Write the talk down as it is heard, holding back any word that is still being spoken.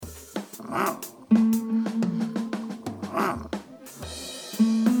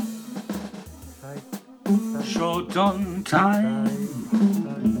Short on time,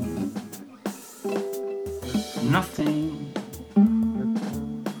 nothing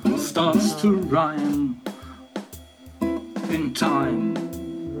starts to rhyme in time.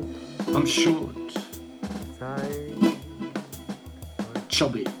 I'm short,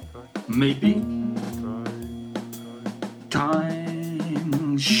 chubby, maybe.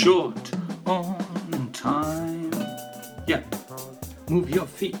 Time short on time. Yeah, move your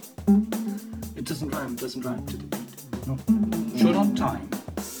feet. It doesn't rhyme to the beat. No, short on time.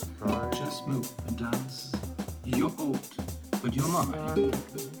 Just move and dance. You're old, but you're mine.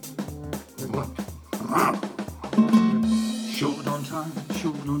 Short on time,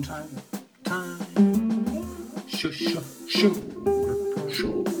 time. Short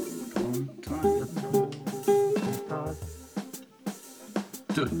on time.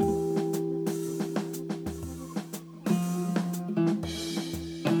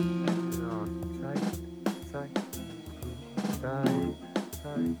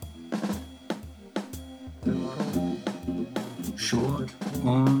 Short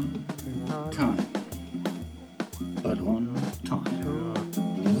on time, but on time.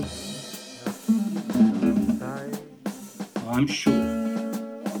 I'm sure.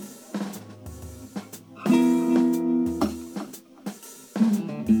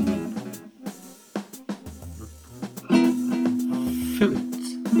 Feel it.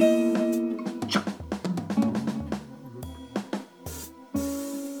 Chuck.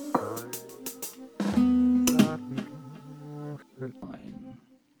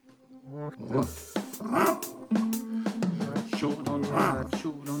 Short on time,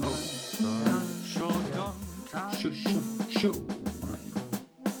 short on time,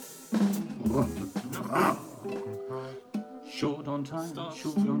 short on time,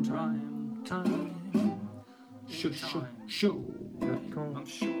 short on time, time, I'm short. Short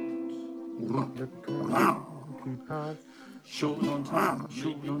on time, time,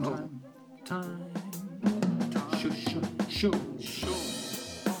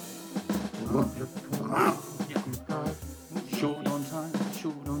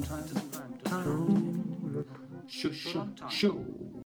 Short on time, time, show.